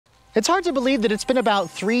It's hard to believe that it's been about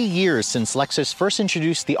 3 years since Lexus first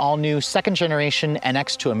introduced the all-new second-generation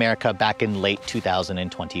NX to America back in late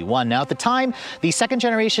 2021. Now, at the time, the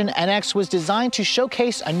second-generation NX was designed to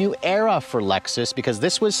showcase a new era for Lexus because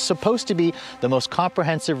this was supposed to be the most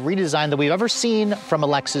comprehensive redesign that we've ever seen from a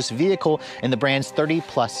Lexus vehicle in the brand's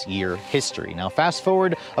 30-plus year history. Now, fast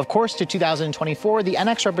forward, of course, to 2024, the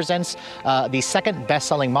NX represents the second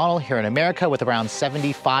best-selling model here in America with around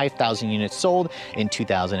 75,000 units sold in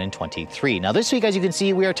 2023. Now this week, as you can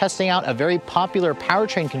see, we are testing out a very popular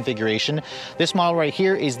powertrain configuration. This model right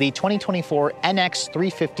here is the 2024 NX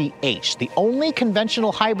 350h, the only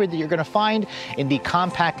conventional hybrid that you're going to find in the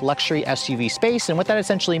compact luxury SUV space. And what that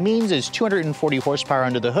essentially means is 240 horsepower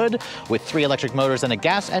under the hood with 3 electric motors and a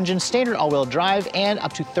gas engine, standard all-wheel drive, and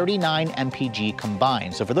up to 39 mpg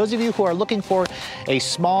combined. So for those of you who are looking for a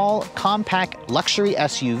small, compact luxury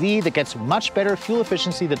SUV that gets much better fuel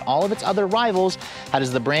efficiency than all of its other rivals, how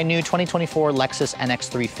does the brand new 2024 Lexus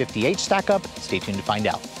NX 350h stack up? Stay tuned to find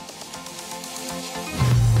out.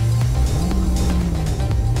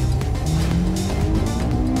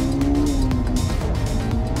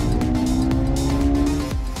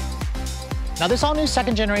 Now, this all-new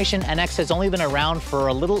second-generation NX has only been around for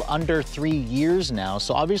a little under 3 years now,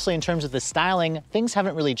 so obviously in terms of the styling, things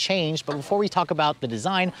haven't really changed. But before we talk about the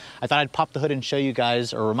design, I thought I'd pop the hood and show you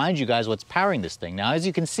guys, or remind you guys, what's powering this thing. Now, as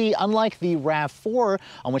you can see, unlike the RAV4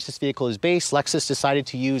 on which this vehicle is based, Lexus decided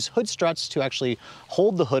to use hood struts to actually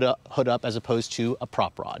hold the hood up as opposed to a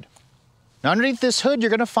prop rod. Now, underneath this hood, you're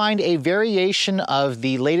going to find a variation of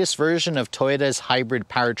the latest version of Toyota's hybrid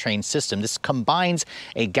powertrain system. This combines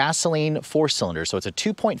a gasoline 4-cylinder. So it's a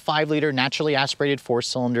 2.5-liter naturally aspirated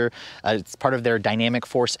 4-cylinder. It's part of their dynamic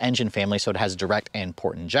force engine family, so it has direct and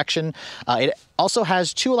port injection. It also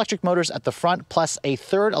has 2 electric motors at the front, plus a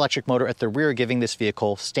 3rd electric motor at the rear, giving this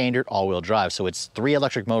vehicle standard all-wheel drive. So it's 3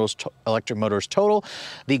 electric motors total.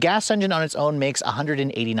 The gas engine on its own makes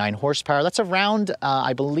 189 horsepower. That's around,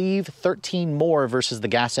 I believe, 13 more versus the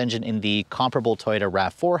gas engine in the comparable Toyota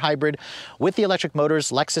RAV4 hybrid. With the electric motors,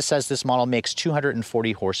 Lexus says this model makes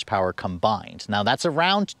 240 horsepower combined. Now, that's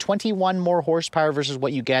around 21 more horsepower versus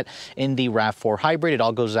what you get in the RAV4 hybrid. It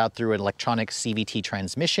all goes out through an electronic CVT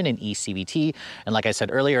transmission, an eCVT. And like I said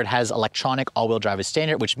earlier, it has electronic all-wheel drive as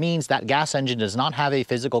standard, which means that gas engine does not have a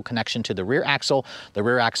physical connection to the rear axle. The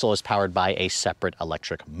rear axle is powered by a separate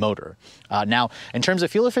electric motor. Now, in terms of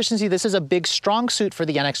fuel efficiency, this is a big strong suit for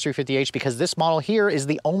the NX 350h because this model here is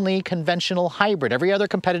the only conventional hybrid. Every other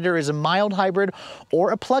competitor is a mild hybrid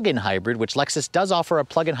or a plug-in hybrid, which Lexus does offer a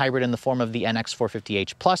plug-in hybrid in the form of the NX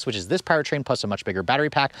 450h Plus, which is this powertrain plus a much bigger battery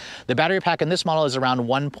pack. The battery pack in this model is around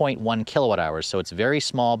 1.1 kilowatt hours, so it's very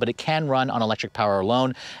small, but it can run on electric power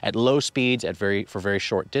alone at low speeds for very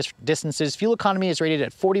short distances. Fuel economy is rated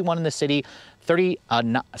at 41 in the city,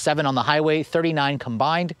 37 on the highway, 39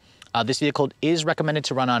 combined. This vehicle is recommended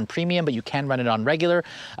to run on premium, but you can run it on regular.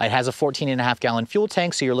 It has a 14.5-gallon fuel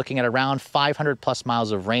tank, so you're looking at around 500 plus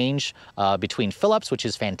miles of range between fill-ups, which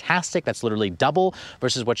is fantastic. That's literally double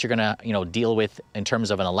versus what you're gonna, deal with in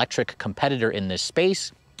terms of an electric competitor in this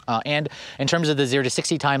space. And in terms of the 0 to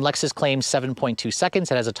 60 time, Lexus claims 7.2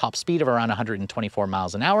 seconds. It has a top speed of around 124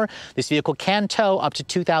 miles an hour. This vehicle can tow up to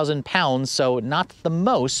 2,000 pounds, so not the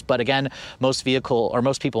most, but again, most people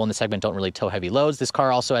in the segment don't really tow heavy loads. This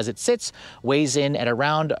car also, as it sits, weighs in at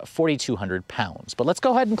around 4,200 pounds. But let's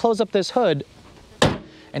go ahead and close up this hood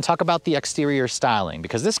and talk about the exterior styling,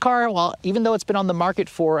 because this car, well, even though it's been on the market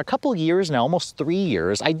for a couple years now, almost 3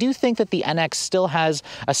 years, I do think that the NX still has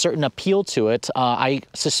a certain appeal to it. I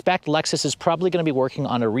suspect Lexus is probably going to be working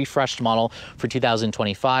on a refreshed model for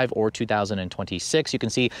 2025 or 2026. You can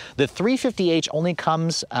see the 350h only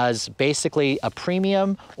comes as basically a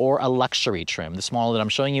premium or a luxury trim. This model that I'm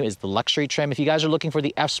showing you is the luxury trim. If you guys are looking for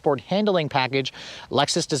the F-Sport handling package,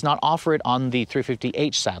 Lexus does not offer it on the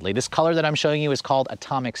 350h, sadly. This color that I'm showing you is called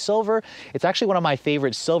Atomic Silver. It's actually one of my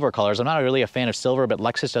favorite silver colors. I'm not really a fan of silver, but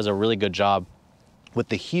Lexus does a really good job with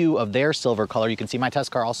the hue of their silver color. You can see my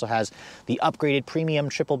test car also has the upgraded premium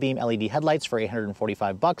triple beam LED headlights for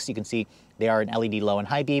 $845. You can see they are an LED low and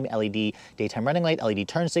high beam, LED daytime running light, LED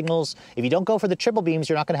turn signals. If you don't go for the triple beams,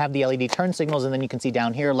 you're not going to have the LED turn signals. And then you can see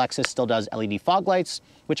down here, Lexus still does LED fog lights,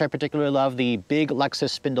 which I particularly love. The big Lexus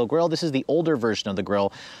spindle grille. This is the older version of the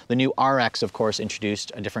grille. The new RX, of course,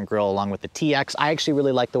 introduced a different grille along with the TX. I actually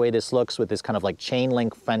really like the way this looks with this kind of like chain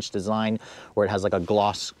link French design where it has like a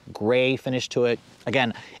gloss gray finish to it.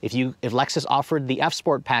 Again, if Lexus offered the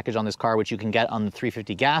F-Sport package on this car, which you can get on the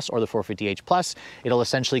 350 gas or the 450h Plus, it'll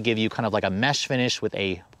essentially give you kind of like a mesh finish with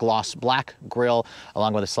a gloss black grille,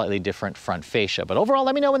 along with a slightly different front fascia. But overall,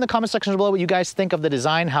 let me know in the comment section below what you guys think of the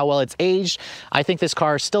design, how well it's aged. I think this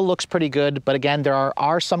car still looks pretty good, but again, there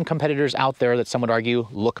are some competitors out there that some would argue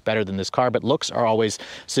look better than this car, but looks are always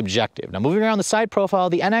subjective. Now, moving around the side profile,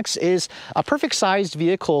 the NX is a perfect sized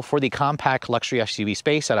vehicle for the compact luxury SUV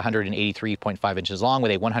space at 183.5 inches long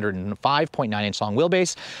with a 105.9 inch long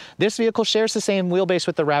wheelbase. This vehicle shares the same wheelbase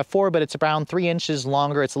with the RAV4, but it's around 3 inches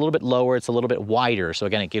longer. It's a little bit lower. It's a little bit wider. So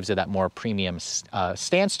again, it gives it that more premium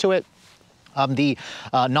stance to it. The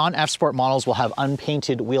non-F Sport models will have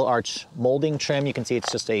unpainted wheel arch molding trim. You can see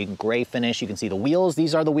it's just a gray finish. You can see the wheels.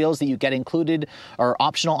 These are the wheels that you get included or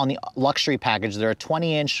optional on the luxury package. They're a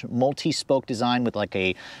 20-inch multi-spoke design with like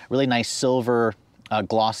a really nice silver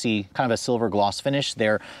glossy, kind of a silver gloss finish.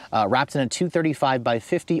 They're wrapped in a 235 by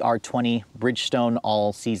 50 R20 Bridgestone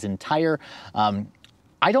all-season tire.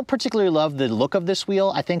 I don't particularly love the look of this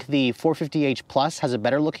wheel. I think the 450h Plus has a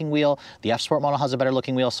better looking wheel. The F Sport model has a better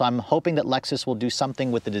looking wheel. So I'm hoping that Lexus will do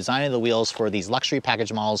something with the design of the wheels for these luxury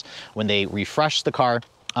package models when they refresh the car.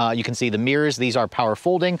 You can see the mirrors. These are power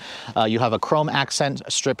folding. You have a chrome accent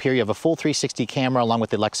strip here. You have a full 360 camera along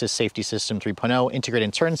with the Lexus Safety System 3.0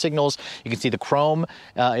 integrated turn signals. You can see the chrome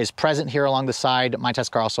is present here along the side. My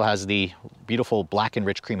test car also has the beautiful black and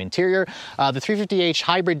rich cream interior. The 350h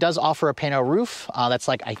Hybrid does offer a pano roof. That's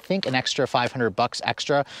like, I think, an extra $500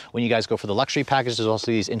 extra when you guys go for the luxury package. There's also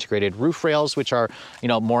these integrated roof rails, which are, you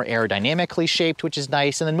know, more aerodynamically shaped, which is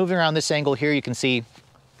nice. And then moving around this angle here, you can see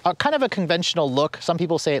kind of a conventional look. Some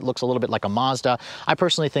people say it looks a little bit like a Mazda. I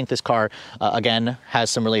personally think this car, again, has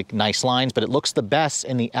some really nice lines, but it looks the best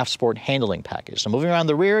in the F Sport handling package. So moving around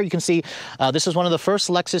the rear, you can see this is one of the first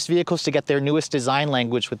Lexus vehicles to get their newest design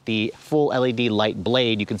language with the full LED light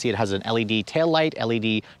blade. You can see it has an LED tail light,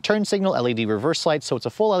 LED turn signal, LED reverse light, so it's a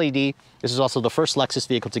full LED. This is also the first Lexus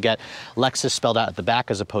vehicle to get Lexus spelled out at the back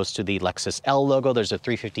as opposed to the Lexus L logo. There's a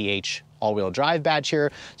 350h all-wheel drive badge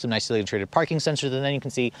here, some nicely integrated parking sensors, and then you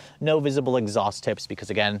can see no visible exhaust tips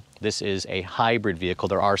because, again, this is a hybrid vehicle.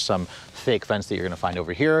 There are some fake vents that you're going to find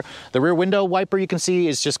over here. The rear window wiper, you can see,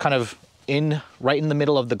 is just kind of right in the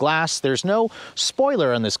middle of the glass. There's no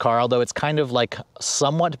spoiler on this car, although it's kind of like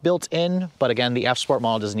somewhat built in, but again, the F Sport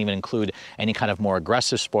model doesn't even include any kind of more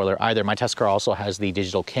aggressive spoiler either. My test car also has the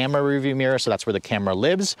digital camera rearview mirror, so that's where the camera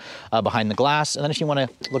lives, behind the glass. And then if you want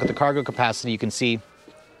to look at the cargo capacity, you can see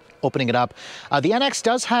opening it up. The NX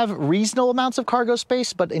does have reasonable amounts of cargo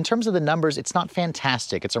space, but in terms of the numbers, it's not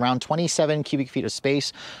fantastic. It's around 27 cubic feet of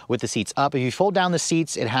space with the seats up. If you fold down the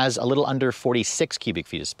seats, it has a little under 46 cubic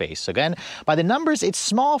feet of space. So again, by the numbers, it's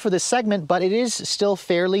small for this segment, but it is still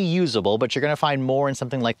fairly usable, but you're gonna find more in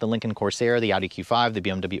something like the Lincoln Corsair, the Audi Q5, the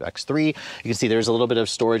BMW X3. You can see there's a little bit of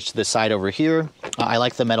storage to the side over here. I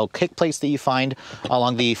like the metal kick plates that you find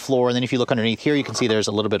along the floor. And then if you look underneath here, you can see there's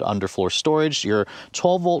a little bit underfloor storage. Your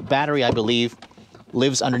 12-volt battery, I believe,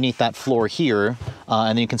 lives underneath that floor here,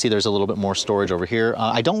 and then you can see there's a little bit more storage over here.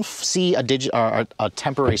 I don't see a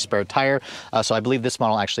temporary spare tire, so I believe this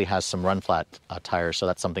model actually has some run flat tires, so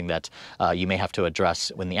that's something that you may have to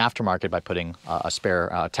address in the aftermarket by putting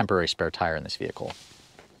a temporary spare tire in this vehicle.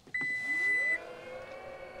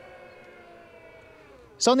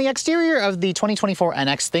 So on the exterior of the 2024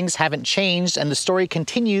 NX, things haven't changed, and the story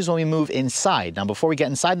continues when we move inside. Now, before we get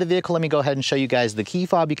inside the vehicle, let me go ahead and show you guys the key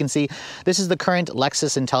fob. You can see this is the current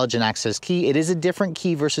Lexus Intelligent Access key. It is a different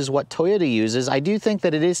key versus what Toyota uses. I do think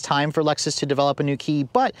that it is time for Lexus to develop a new key,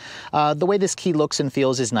 but the way this key looks and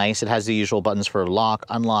feels is nice. It has the usual buttons for lock,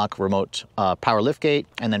 unlock, remote power liftgate,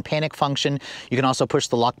 and then panic function. You can also push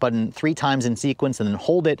the lock button 3 times in sequence and then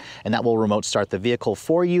hold it, and that will remote start the vehicle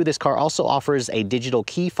for you. This car also offers a digital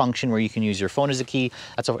key function where you can use your phone as a key.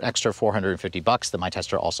 That's an extra $450 that my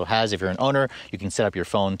tester also has. If you're an owner, you can set up your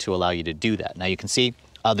phone to allow you to do that. Now you can see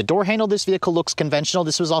the door handle, this vehicle looks conventional.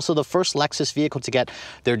 This was also the first Lexus vehicle to get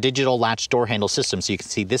their digital latch door handle system. So you can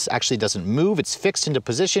see this actually doesn't move. It's fixed into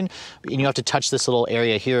position, and you have to touch this little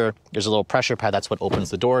area here. There's a little pressure pad. That's what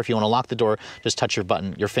opens the door. If you want to lock the door, just touch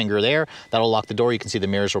your finger there. That'll lock the door. You can see the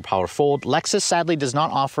mirrors will power fold. Lexus sadly does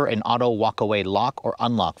not offer an auto walk-away lock or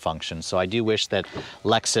unlock function. So I do wish that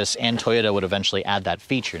Lexus and Toyota would eventually add that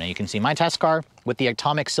feature. Now you can see my test car with the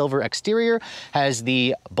atomic silver exterior has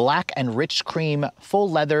the black and rich cream full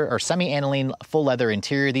leather or semi-aniline full leather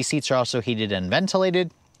interior. These seats are also heated and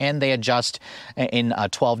ventilated, and they adjust in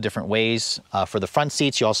 12 different ways. For the front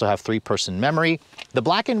seats, you also have 3-person memory. The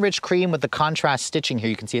black and rich cream with the contrast stitching here,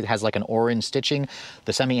 you can see it has like an orange stitching,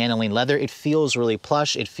 the semi-aniline leather. It feels really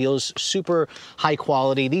plush. It feels super high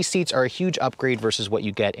quality. These seats are a huge upgrade versus what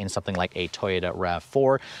you get in something like a Toyota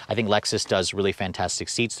RAV4. I think Lexus does really fantastic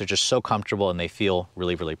seats. They're just so comfortable and they feel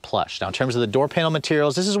really, really plush. Now, in terms of the door panel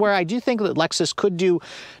materials, this is where I do think that Lexus could do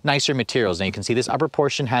nicer materials. Now, you can see this upper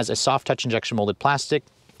portion has a soft touch injection molded plastic.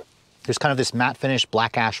 There's kind of this matte finish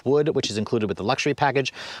black ash wood, which is included with the luxury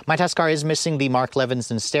package. My test car is missing the Mark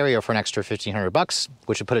Levinson stereo for an extra $1,500,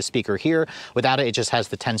 which would put a speaker here. Without it, it just has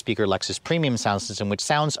the 10-speaker Lexus premium sound system, which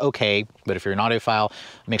sounds okay, but if you're an audiophile,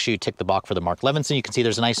 make sure you tick the box for the Mark Levinson. You can see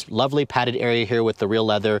there's a nice, lovely padded area here with the real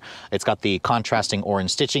leather. It's got the contrasting orange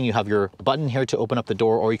stitching. You have your button here to open up the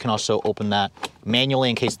door, or you can also open that manually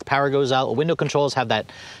in case the power goes out. Window controls have that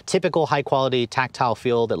typical high-quality tactile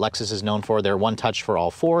feel that Lexus is known for. They're one touch for all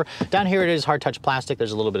four. Down here it is hard touch plastic.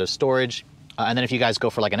 There's a little bit of storage. And then if you guys go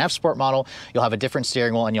for like an F Sport model, you'll have a different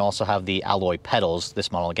steering wheel and you'll also have the alloy pedals. This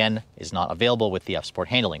model, again, is not available with the F Sport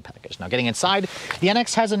handling package. Now, getting inside, the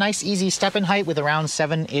NX has a nice, easy step-in height with around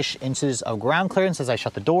 7-ish inches of ground clearance as I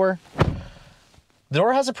shut the door. The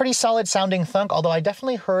door has a pretty solid sounding thunk, although I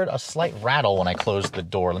definitely heard a slight rattle when I closed the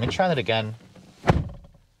door. Let me try that again.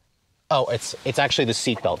 Oh, it's actually the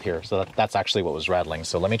seat belt here, so that's actually what was rattling.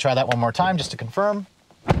 So let me try that one more time just to confirm.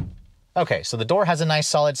 Okay, so the door has a nice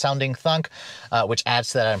solid sounding thunk, which adds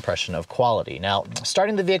to that impression of quality. Now,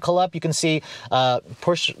 starting the vehicle up, you can see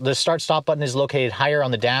push the start stop button is located higher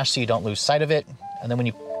on the dash so you don't lose sight of it. And then when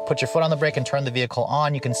you put your foot on the brake and turn the vehicle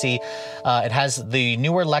on, you can see it has the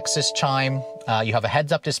newer Lexus chime. You have a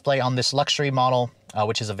heads-up display on this luxury model,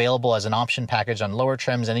 which is available as an option package on lower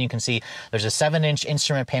trims. And then you can see there's a 7-inch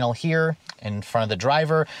instrument panel here in front of the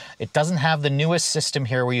driver. It doesn't have the newest system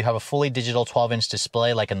here where you have a fully digital 12-inch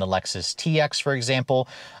display like in the Lexus TX, for example,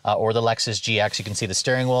 or the Lexus GX. You can see the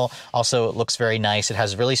steering wheel. Also, it looks very nice. It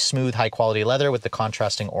has really smooth, high-quality leather with the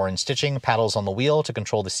contrasting orange stitching, paddles on the wheel to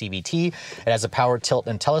control the CVT. It has a power tilt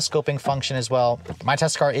and telescoping function as well. My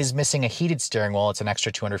test car is missing a heated steering wheel. It's an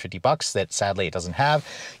extra $250 that sadly it doesn't have.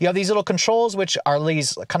 You have these little controls, which are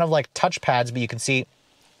these kind of like touch pads, but you can see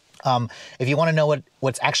if you want to know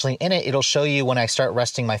what's actually in it, it'll show you when I start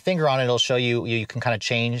resting my finger on it. It'll show you, you can kind of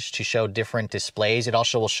change to show different displays. It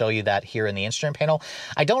also will show you that here in the instrument panel.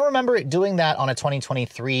 I don't remember it doing that on a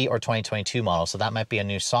 2023 or 2022 model, so that might be a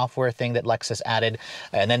new software thing that Lexus added.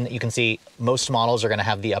 And then you can see most models are going to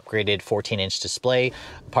have the upgraded 14-inch display,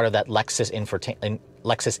 part of that Lexus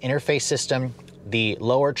interface system. The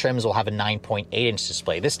lower trims will have a 9.8-inch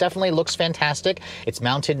display. This definitely looks fantastic. It's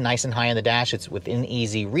mounted nice and high on the dash. It's within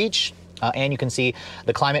easy reach. And you can see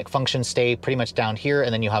the climate functions stay pretty much down here.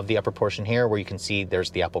 And then you have the upper portion here where you can see there's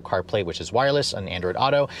the Apple CarPlay, which is wireless, and Android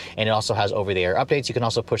Auto. And it also has over-the-air updates. You can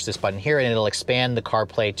also push this button here and it'll expand the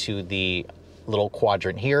CarPlay to the little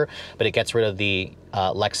quadrant here, but it gets rid of the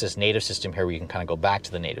Lexus native system here where you can kind of go back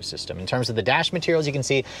to the native system. In terms of the dash materials, you can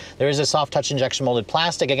see there is a soft touch injection molded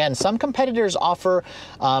plastic. Again, some competitors offer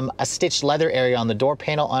a stitched leather area on the door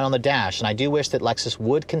panel and on the dash, and I do wish that Lexus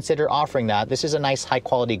would consider offering that. This is a nice high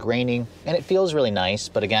quality graining and it feels really nice,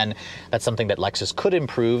 but again, that's something that Lexus could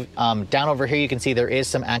improve. Down over here you can see there is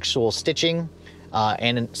some actual stitching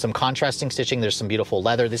and some contrasting stitching. There's some beautiful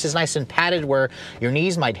leather. This is nice and padded where your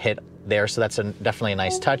knees might hit there, so that's definitely a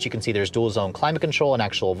nice touch. You can see there's dual zone climate control and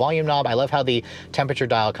actual volume knob. I love how the temperature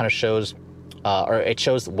dial kind of shows or it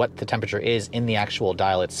shows what the temperature is in the actual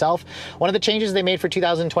dial itself. One of the changes they made for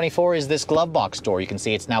 2024 is this glove box door. You can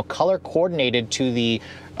see it's now color coordinated to the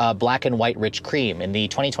black and white rich cream. In the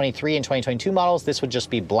 2023 and 2022 models, this would just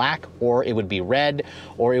be black, or it would be red,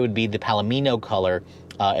 or it would be the Palomino color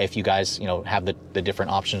if you guys have the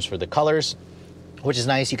different options for the colors, which is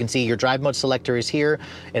nice. You can see your drive mode selector is here.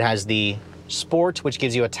 It has the Sport, which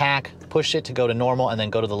gives you attack, push it to go to normal, and then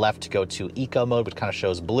go to the left to go to eco mode, which kind of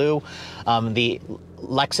shows blue. The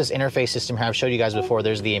Lexus interface system here, I've showed you guys before,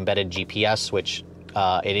 there's the embedded GPS, which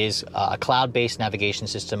it is a cloud-based navigation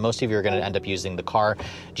system. Most of you are going to end up using the car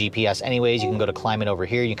GPS anyways. You can go to climate over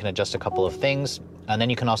here. You can adjust a couple of things. And then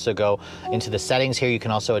you can also go into the settings here. You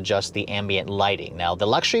can also adjust the ambient lighting. Now, the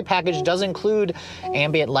luxury package does include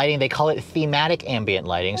ambient lighting. They call it thematic ambient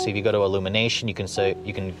lighting. So if you go to illumination, you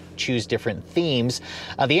can choose different themes.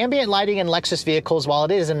 The ambient lighting in Lexus vehicles, while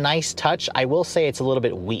it is a nice touch, I will say it's a little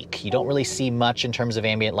bit weak. You don't really see much in terms of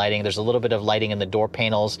ambient lighting. There's a little bit of lighting in the door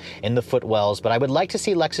panels, in the footwells, but I would like to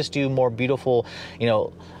see Lexus do more beautiful,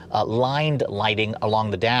 lined lighting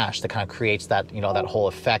along the dash that kind of creates that, you know, that whole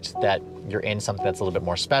effect that you're in something that's a little bit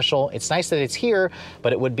more special. It's nice that it's here,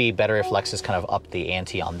 but it would be better if Lexus kind of upped the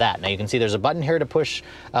ante on that. Now you can see there's a button here to push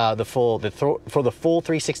for the full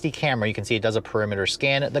 360 camera. You can see it does a perimeter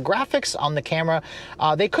scan. The graphics on the camera,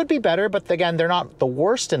 they could be better, but again, they're not the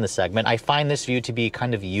worst in the segment. I find this view to be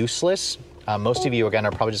kind of useless. Most of you, again,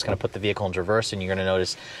 are probably just going to put the vehicle in reverse, and you're going to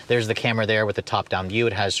notice there's the camera there with the top-down view.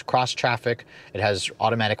 It has cross traffic, it has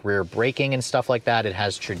automatic rear braking and stuff like that. It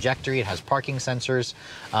has trajectory, it has parking sensors.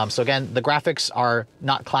 So again, the graphics are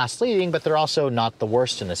not class-leading, but they're also not the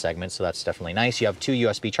worst in the segment, so that's definitely nice. You have 2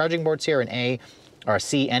 USB charging ports here, an A, or a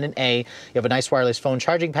C and an A. You have a nice wireless phone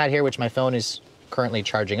charging pad here, which my phone is currently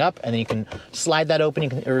charging up, and then you can slide that open.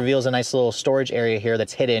 It reveals a nice little storage area here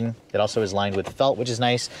that's hidden. It also is lined with felt, which is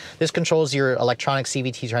nice. This controls your electronic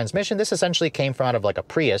CVT transmission. This essentially came from out of like a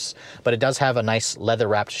Prius, but it does have a nice leather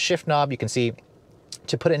wrapped shift knob. You can see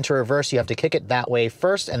to put it into reverse, you have to kick it that way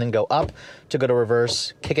first and then go up to go to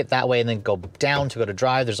reverse, kick it that way and then go down to go to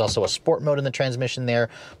drive. There's also a sport mode in the transmission there.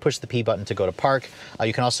 Push the P button to go to park.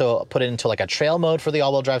 You can also put it into like a trail mode for the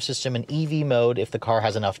all-wheel drive system, an EV mode if the car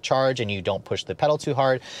has enough charge and you don't push the pedal too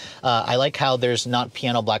hard. I like how there's not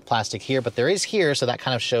piano black plastic here, but there is here, so that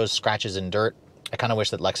kind of shows scratches and dirt. I kind of wish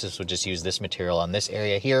that Lexus would just use this material on this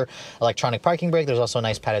area here. Electronic parking brake. There's also a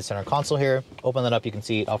nice padded center console here. Open that up, you can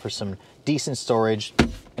see it offers some decent storage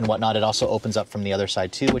and whatnot. It also opens up from the other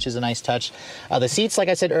side too, which is a nice touch. The seats, like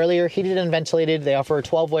I said earlier, heated and ventilated. They offer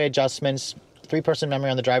 12-way adjustments. 3-person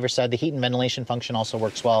memory on the driver's side. The heat and ventilation function also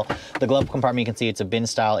works well. The glove compartment, you can see it's a bin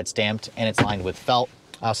style. It's damped and it's lined with felt.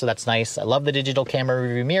 So that's nice. I love the digital camera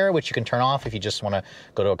review mirror, which you can turn off if you just want to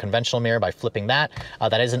go to a conventional mirror by flipping that.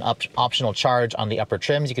 That is an optional charge on the upper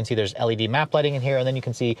trims. You can see there's LED map lighting in here, and then you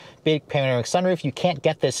can see big panoramic sunroof. You can't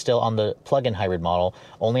get this still on the plug-in hybrid model,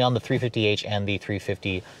 only on the 350h and the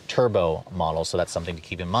 350 turbo model, so that's something to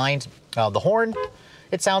keep in mind. The horn,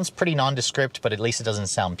 it sounds pretty nondescript, but at least it doesn't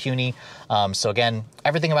sound puny. So again,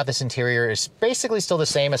 everything about this interior is basically still the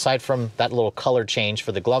same, aside from that little color change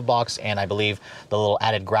for the glove box, and I believe the little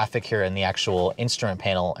added graphic here in the actual instrument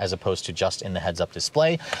panel, as opposed to just in the heads-up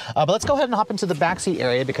display. But let's go ahead and hop into the backseat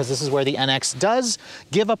area, because this is where the NX does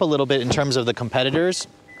give up a little bit in terms of the competitors.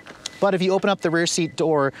 But if you open up the rear seat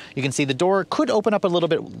door, you can see the door could open up a little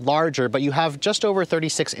bit larger, but you have just over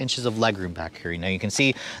 36 inches of legroom back here. Now you can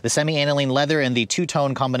see the semi-aniline leather and the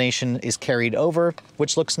two-tone combination is carried over,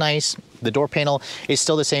 which looks nice. The door panel is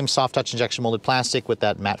still the same soft touch injection molded plastic with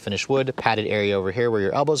that matte finish wood, padded area over here where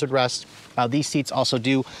your elbows would rest. These seats also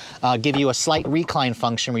do give you a slight recline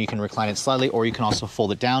function where you can recline it slightly, or you can also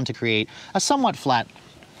fold it down to create a somewhat flat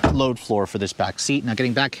load floor for this back seat. Now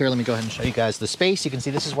getting back here, let me go ahead and show you guys the space. You can see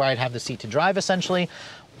this is where I'd have the seat to drive essentially.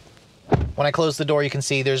 When I close the door, you can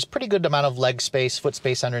see there's a pretty good amount of leg space, foot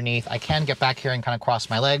space underneath. I can get back here and kind of cross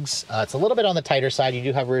my legs. It's a little bit on the tighter side. You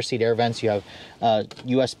do have rear seat air vents. You have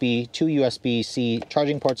two USB-C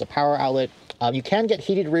charging ports, a power outlet. You can get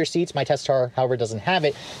heated rear seats. My test car, however, doesn't have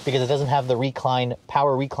it because it doesn't have the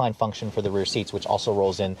power recline function for the rear seats, which also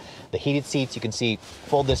rolls in the heated seats. You can see,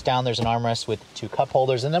 fold this down, there's an armrest with 2 cup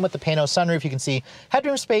holders. And then with the Pano sunroof, you can see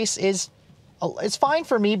headroom space it's fine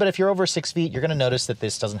for me, but if you're over 6 feet, you're gonna notice that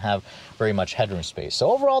this doesn't have very much headroom space.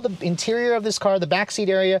 So overall, the interior of this car, the backseat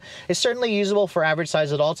area, is certainly usable for average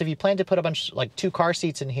size adults. If you plan to put a bunch, like 2 car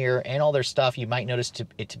seats in here and all their stuff, you might notice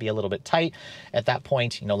it to be a little bit tight. At that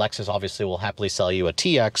point, you know, Lexus obviously will happily sell you a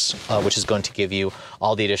TX, which is going to give you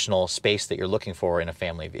all the additional space that you're looking for in a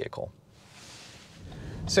family vehicle.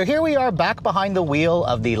 So here we are back behind the wheel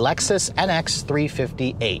of the Lexus NX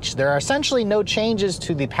 350h. There are essentially no changes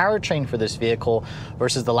to the powertrain for this vehicle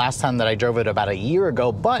versus the last time that I drove it about a year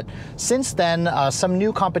ago, but since then some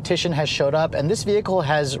new competition has showed up, and this vehicle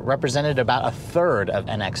has represented about 1/3 of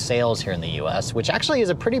NX sales here in the US, which actually is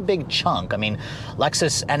a pretty big chunk. I mean,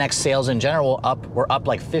 Lexus NX sales in general were up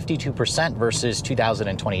like 52% versus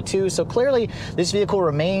 2022, so clearly this vehicle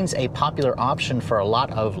remains a popular option for a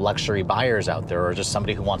lot of luxury buyers out there, or just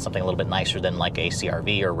somebody who wants something a little bit nicer than like a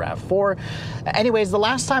CR-V or RAV4. Anyways, the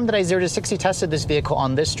last time that I 0 to 60 tested this vehicle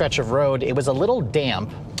on this stretch of road, it was a little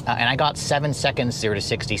damp, and I got 7 seconds 0 to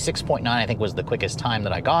 60. 6.9 I think was the quickest time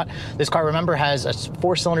that I got. This car, remember, has a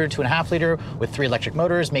 4-cylinder 2.5 liter with 3 electric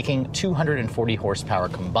motors, making 240 horsepower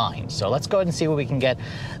combined. So let's go ahead and see what we can get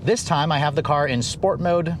this time. I have the car in sport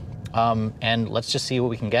mode, and let's just see what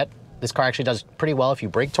we can get. This car actually does pretty well if you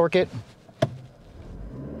brake torque it.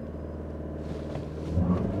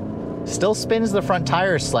 Still spins the front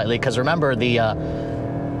tires slightly, because remember, the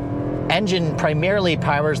engine primarily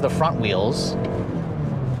powers the front wheels.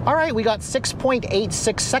 All right, we got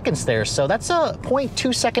 6.86 seconds there, so that's a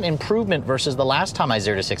 0.2 second improvement versus the last time I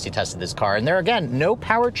 0 to 60 tested this car. And there again, no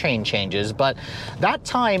powertrain changes, but that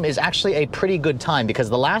time is actually a pretty good time because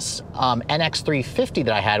the last NX350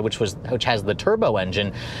 that I had, which has the turbo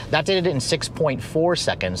engine, that did it in 6.4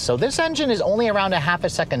 seconds. So this engine is only around a half a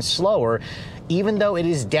second slower, even though it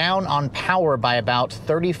is down on power by about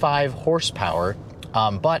 35 horsepower.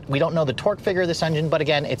 But we don't know the torque figure of this engine, but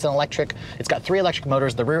again, it's an electric, it's got 3 electric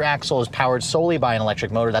motors. The rear axle is powered solely by an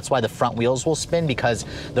electric motor. That's why the front wheels will spin, because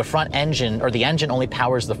the front engine, or the engine only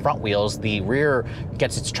powers the front wheels. The rear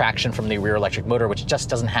gets its traction from the rear electric motor, which just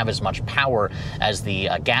doesn't have as much power as the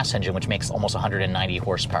gas engine, which makes almost 190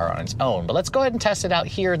 horsepower on its own. But let's go ahead and test it out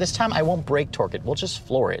here. This time I won't brake torque it. We'll just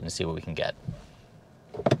floor it and see what we can get.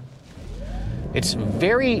 It's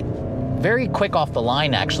very quick off the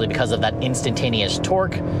line, actually, because of that instantaneous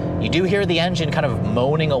torque. You do hear the engine kind of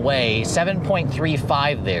moaning away,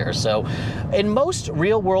 7.35 there. So in most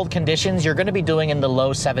real world conditions, you're going to be doing in the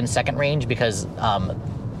low 7-second range because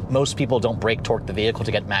most people don't brake torque the vehicle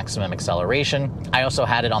to get maximum acceleration. I also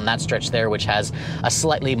had it on that stretch there, which has a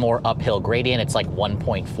slightly more uphill gradient. It's like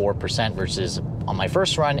 1.4% versus on my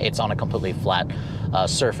first run, it's on a completely flat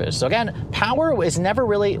surface. So again, power was never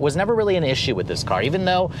really an issue with this car, even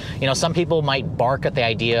though, you know, some people might bark at the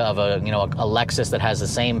idea of a Lexus that has the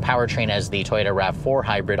same powertrain as the Toyota RAV4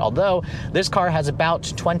 hybrid, although this car has about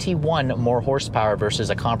 21 more horsepower versus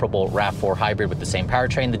a comparable RAV4 hybrid with the same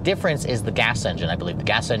powertrain. The difference is the gas engine. I believe the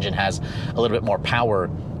gas engine has a little bit more power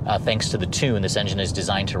thanks to the tune. This engine is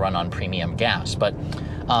designed to run on premium gas, but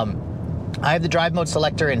I have the drive mode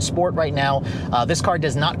selector in Sport right now. This car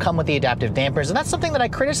does not come with the adaptive dampers, and that's something that I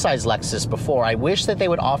criticized Lexus before. I wish that they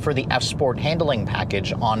would offer the F-Sport handling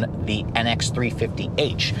package on the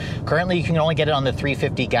NX350H. Currently, you can only get it on the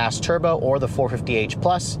 350 gas turbo or the 450H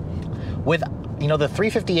Plus. With the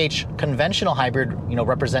 350H conventional hybrid,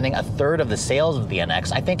 representing a third of the sales of the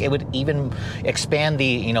NX, I think it would even expand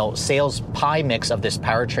the, sales pie mix of this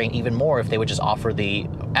powertrain even more if they would just offer the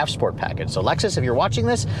F-Sport package. So Lexus, if you're watching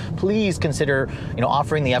this, please consider,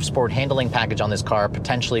 offering the F-Sport handling package on this car,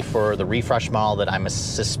 potentially for the refresh model that I'm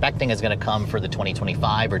suspecting is going to come for the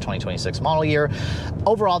 2025 or 2026 model year.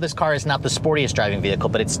 Overall, this car is not the sportiest driving vehicle,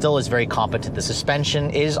 but it still is very competent. The suspension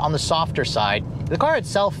is on the softer side. The car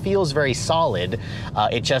itself feels very solid.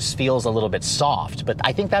 It just feels a little bit soft, but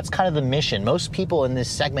I think that's kind of the mission. Most people in this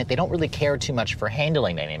segment, they don't really care too much for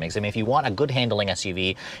handling dynamics. I mean, if you want a good handling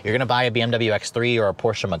SUV, you're going to buy a BMW X3 or a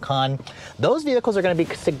Porsche Macan. Those vehicles are going to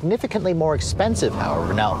be significantly more expensive,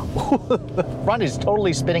 however. Now, the front is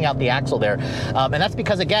totally spinning out the axle there, and that's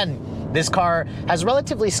because, again, this car has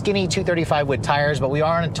relatively skinny 235 width tires, but we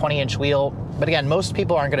are on a 20-inch wheel. But again, most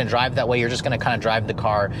people aren't going to drive that way. You're just going to kind of drive the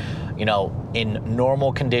car, in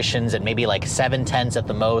normal conditions at maybe like 7/10 at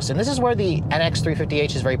the most. And this is where the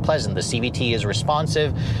NX350H is very pleasant. The CVT is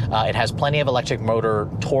responsive. It has plenty of electric motor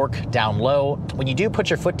torque down low. When you do put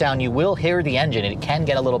your foot down, you will hear the engine. It can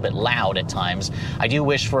get a little bit loud at times. I do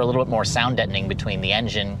wish for a little bit more sound deadening between the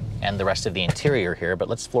engine and the rest of the interior here, but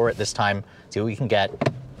let's floor it this time, see what we can get.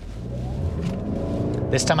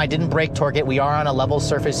 This time I didn't brake torque it. We are on a level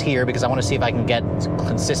surface here because I want to see if I can get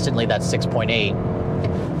consistently that 6.8.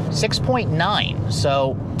 6.9,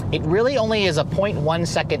 so it really only is a 0.1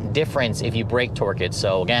 second difference if you brake torque it.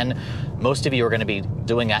 So again, most of you are going to be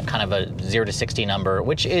doing at kind of a 0 to 60 number,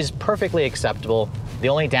 which is perfectly acceptable. The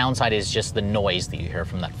only downside is just the noise that you hear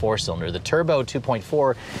from that 4-cylinder. The turbo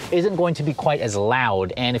 2.4 isn't going to be quite as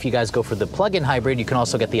loud, and if you guys go for the plug-in hybrid, you can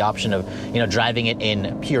also get the option of driving it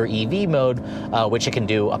in pure EV mode, which it can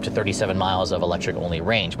do up to 37 miles of electric-only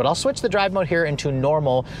range. But I'll switch the drive mode here into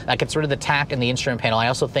normal. That gets rid of the tach and the instrument panel. I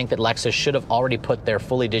also think that Lexus should have already put their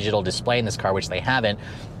fully digital display in this car, which they haven't.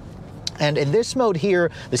 And in this mode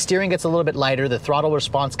here, the steering gets a little bit lighter, the throttle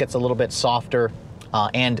response gets a little bit softer,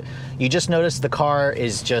 and you just notice the car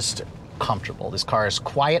is just comfortable. This car is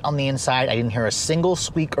quiet on the inside. I didn't hear a single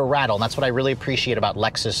squeak or rattle, and that's what I really appreciate about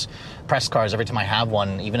Lexus press cars. Every time I have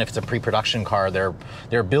one, even if it's a pre-production car,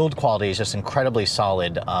 their build quality is just incredibly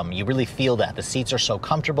solid. You really feel that. The seats are so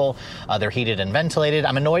comfortable. They're heated and ventilated.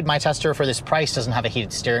 I'm annoyed my tester for this price doesn't have a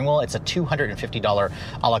heated steering wheel. It's a $250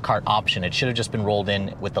 a la carte option. It should have just been rolled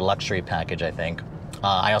in with the luxury package, I think.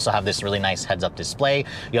 I also have this really nice heads-up display.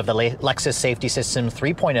 You have the Lexus Safety System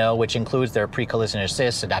 3.0, which includes their pre-collision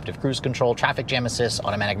assist, adaptive cruise control, traffic jam assist,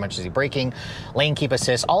 automatic emergency braking, lane keep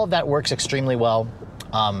assist. All of that works extremely well.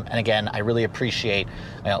 And again, I really appreciate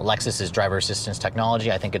Lexus's driver assistance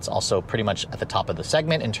technology. I think it's also pretty much at the top of the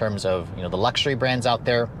segment in terms of the luxury brands out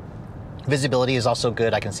there. Visibility is also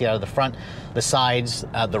good. I can see out of the front, the sides,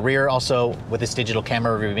 the rear. Also with this digital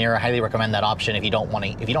camera rear mirror, I highly recommend that option. If you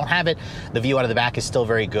don't have it, the view out of the back is still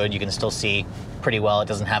very good. You can still see pretty well. It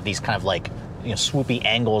doesn't have these kind of like, swoopy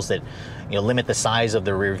angles that, limit the size of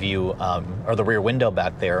the rear view or the rear window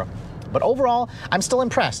back there. But overall, I'm still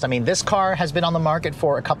impressed. I mean, this car has been on the market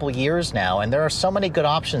for a couple years now, and there are so many good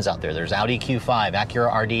options out there. There's Audi Q5,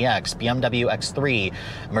 Acura RDX, BMW X3,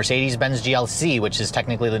 Mercedes-Benz GLC, which is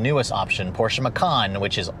technically the newest option, Porsche Macan,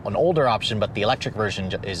 which is an older option, but the electric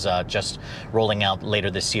version is just rolling out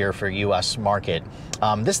later this year for US market.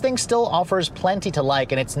 This thing still offers plenty to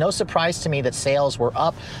like, and it's no surprise to me that sales were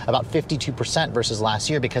up about 52% versus last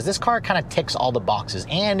year, because this car kind of ticks all the boxes.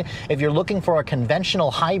 And if you're looking for a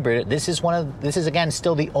conventional hybrid, this is again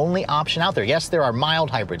still the only option out there. Yes, there are mild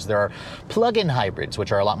hybrids, there are plug-in hybrids,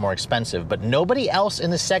 which are a lot more expensive, but nobody else in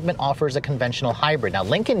this segment offers a conventional hybrid. Now,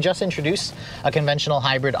 Lincoln just introduced a conventional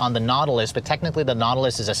hybrid on the Nautilus, but technically the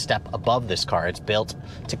Nautilus is a step above this car. It's built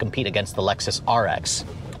to compete against the Lexus RX.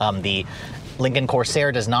 The Lincoln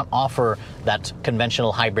Corsair does not offer that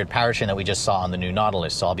conventional hybrid powertrain that we just saw on the new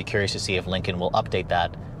Nautilus, so I'll be curious to see if Lincoln will update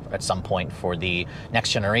that at some point for the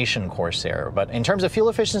next generation Corsair. But in terms of fuel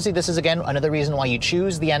efficiency, this is again another reason why you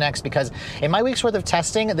choose the NX, because in my week's worth of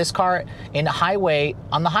testing, this car on the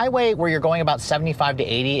highway where you're going about 75 to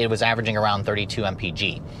 80, it was averaging around 32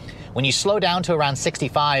 mpg. When you slow down to around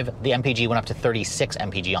 65, the MPG went up to 36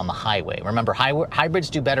 MPG on the highway. Remember, hybrids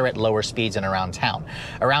do better at lower speeds and around town.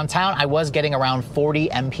 Around town, I was getting around 40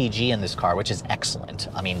 MPG in this car, which is excellent.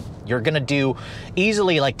 I mean, you're gonna do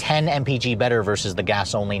easily like 10 MPG better versus the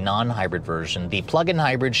gas-only non-hybrid version. The plug-in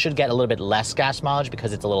hybrid should get a little bit less gas mileage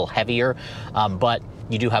because it's a little heavier, but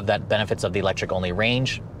you do have that benefits of the electric-only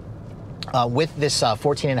range. With this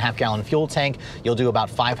 14.5 gallon fuel tank, you'll do about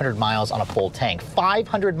 500 miles on a full tank.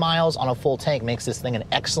 500 miles on a full tank makes this thing an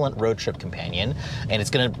excellent road trip companion, and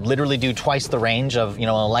it's going to literally do twice the range of an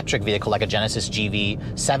electric vehicle like a Genesis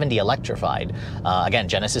GV70 electrified. Again,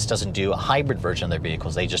 Genesis doesn't do a hybrid version of their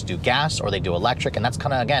vehicles. They just do gas or they do electric, and that's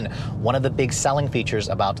kind of, again, one of the big selling features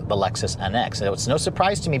about the Lexus NX. So it's no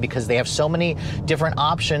surprise to me because they have so many different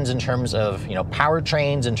options in terms of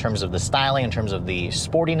powertrains, in terms of the styling, in terms of the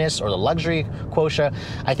sportiness or the luxury quotient.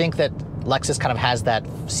 I think that Lexus kind of has that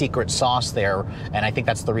secret sauce there, and I think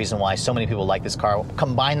that's the reason why so many people like this car.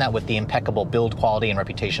 Combine that with the impeccable build quality and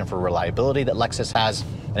reputation for reliability that Lexus has,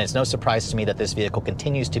 and it's no surprise to me that this vehicle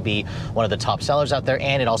continues to be one of the top sellers out there,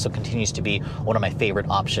 and it also continues to be one of my favorite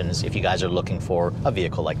options if you guys are looking for a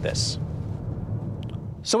vehicle like this.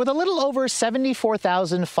 So with a little over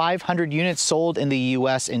 74,500 units sold in the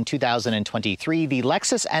US in 2023, the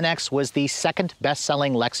Lexus NX was the second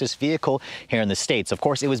best-selling Lexus vehicle here in the States. Of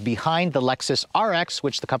course, it was behind the Lexus RX,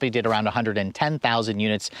 which the company did around 110,000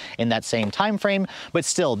 units in that same time frame. But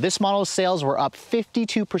still, this model's sales were up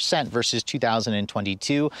 52% versus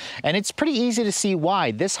 2022. And it's pretty easy to see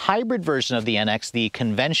why. This hybrid version of the NX, the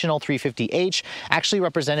conventional 350h, actually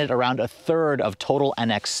represented around a third of total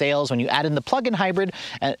NX sales. When you add in the plug-in hybrid,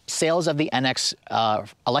 sales of the NX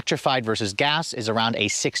electrified versus gas is around a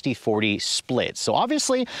 60-40 split. So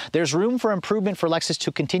obviously, there's room for improvement for Lexus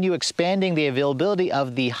to continue expanding the availability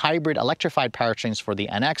of the hybrid electrified powertrains for the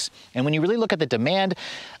NX. And when you really look at the demand,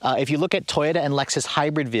 if you look at Toyota and Lexus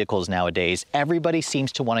hybrid vehicles nowadays, everybody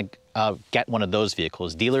seems to want to get one of those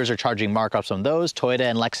vehicles. Dealers are charging markups on those. Toyota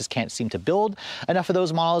and Lexus can't seem to build enough of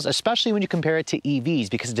those models, especially when you compare it to EVs,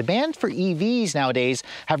 because demand for EVs nowadays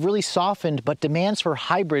have really softened, but demands for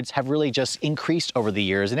hybrids have really just increased over the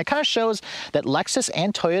years. And it kind of shows that Lexus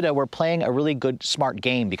and Toyota were playing a really good, smart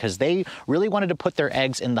game, because they really wanted to put their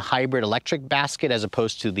eggs in the hybrid electric basket as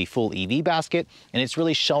opposed to the full EV basket. And it's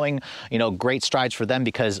really showing, great strides for them,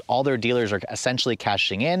 because all their dealers are essentially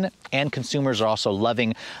cashing in, and consumers are also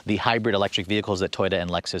loving the hybrid electric vehicles that Toyota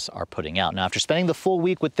and Lexus are putting out. Now, after spending the full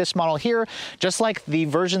week with this model here, just like the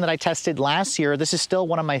version that I tested last year, this is still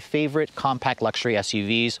one of my favorite compact luxury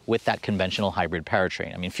SUVs with that conventional hybrid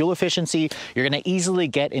powertrain. I mean, fuel efficiency, you're going to easily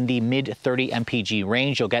get in the mid 30 mpg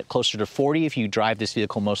range. You'll get closer to 40 if you drive this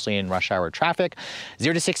vehicle mostly in rush hour traffic.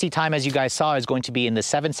 0 to 60 time, as you guys saw, is going to be in the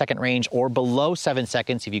 7-second range or below 7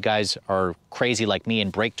 seconds if you guys are crazy like me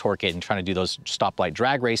and brake torque it and trying to do those stoplight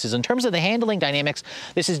drag races. In terms of the handling dynamics,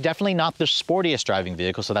 this is definitely not the sportiest driving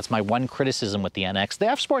vehicle, so that's my one criticism with the NX. The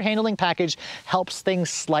F-Sport handling package helps things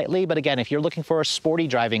slightly, but again, if you're looking for a sporty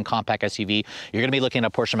driving compact SUV, you're going to be looking at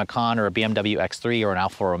a Porsche Macan or a BMW X3 or an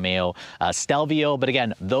Alfa Romeo Stelvio. But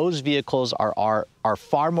again, those vehicles are are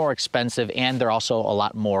far more expensive, and they're also a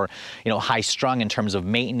lot more, high strung in terms of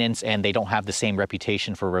maintenance, and they don't have the same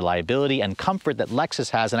reputation for reliability and comfort that Lexus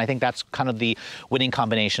has. And I think that's kind of the winning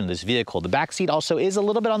combination of this vehicle. The back seat also is a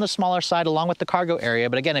little bit on the smaller side along with the cargo area.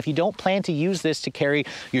 But again, if you don't plan to use this to carry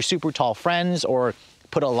your super tall friends or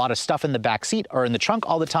put a lot of stuff in the back seat or in the trunk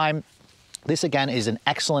all the time, this again is an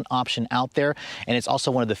excellent option out there, and it's also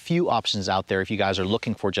one of the few options out there if you guys are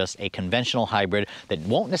looking for just a conventional hybrid that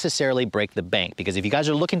won't necessarily break the bank. Because if you guys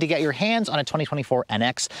are looking to get your hands on a 2024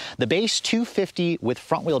 NX, the base 250 with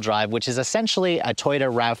front wheel drive, which is essentially a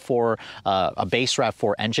Toyota RAV4, a base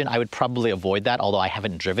RAV4 engine, I would probably avoid that, although I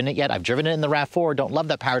haven't driven it yet. I've driven it in the RAV4, don't love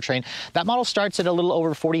that powertrain. That model starts at a little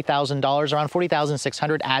over $40,000, around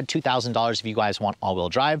 $40,600, add $2,000 if you guys want all-wheel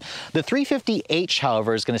drive. The 350h,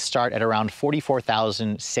 however, is going to start at around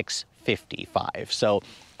 $44,655. So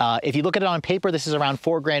if you look at it on paper, this is around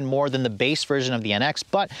 $4 grand more than the base version of the NX,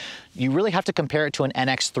 but you really have to compare it to an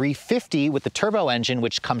NX 350 with the turbo engine,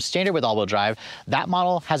 which comes standard with all-wheel drive. That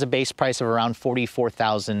model has a base price of around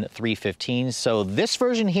 $44,315. So this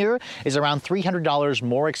version here is around $300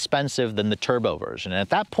 more expensive than the turbo version. And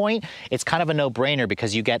at that point, it's kind of a no-brainer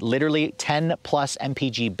because you get literally 10 plus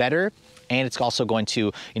MPG better, and it's also going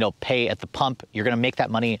to, pay at the pump. You're going to make that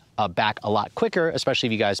money back a lot quicker, especially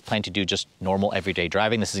if you guys plan to do just normal everyday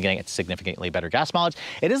driving. This is getting significantly better gas mileage.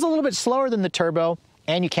 It is a little bit slower than the turbo,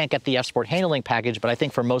 and you can't get the F-Sport handling package, but I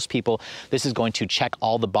think for most people, this is going to check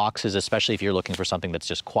all the boxes, especially if you're looking for something that's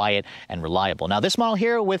just quiet and reliable. Now, this model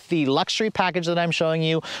here with the luxury package that I'm showing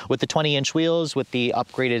you, with the 20-inch wheels, with the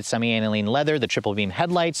upgraded semi-aniline leather, the triple beam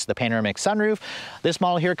headlights, the panoramic sunroof, this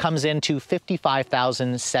model here comes in to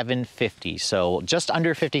 $55,750. So just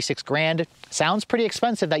under 56 grand. Sounds pretty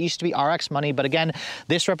expensive. That used to be RX money, but again,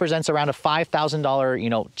 this represents around a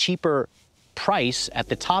 $5,000, cheaper price at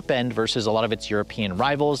the top end versus a lot of its European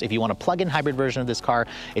rivals. If you want a plug-in hybrid version of this car,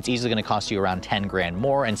 it's easily going to cost you around 10 grand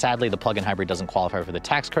more. And sadly, the plug-in hybrid doesn't qualify for the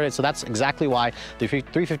tax credit. So that's exactly why the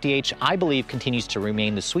 350h, I believe, continues to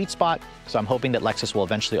remain the sweet spot. So I'm hoping that Lexus will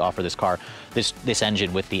eventually offer this car, this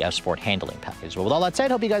engine with the F-Sport handling package. But with all that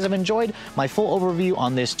said, hope you guys have enjoyed my full overview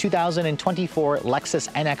on this 2024 Lexus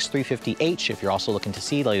NX 350h. If you're also looking to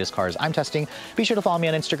see the latest cars I'm testing, be sure to follow me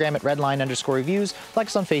on Instagram at redline_reviews, like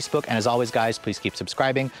us on Facebook, and as always, guys, please keep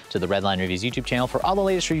subscribing to the Redline Reviews YouTube channel for all the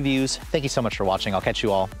latest reviews. Thank you so much for watching. I'll catch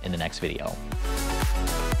you all in the next video.